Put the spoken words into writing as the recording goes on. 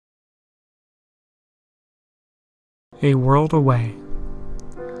A world away.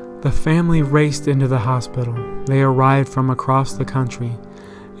 The family raced into the hospital. They arrived from across the country.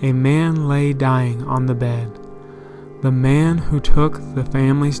 A man lay dying on the bed. The man who took the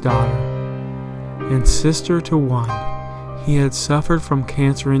family's daughter and sister to one. He had suffered from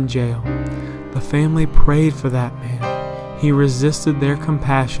cancer in jail. The family prayed for that man. He resisted their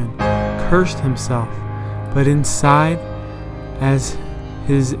compassion, cursed himself, but inside, as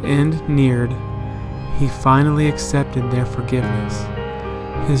his end neared, he finally accepted their forgiveness.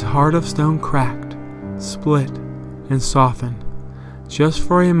 His heart of stone cracked, split, and softened. Just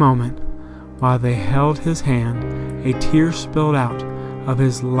for a moment, while they held his hand, a tear spilled out of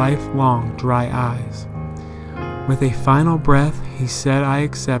his lifelong dry eyes. With a final breath, he said, "I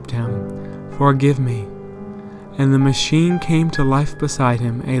accept him. Forgive me." And the machine came to life beside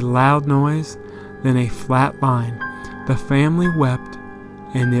him, a loud noise, then a flat line. The family wept,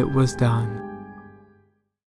 and it was done.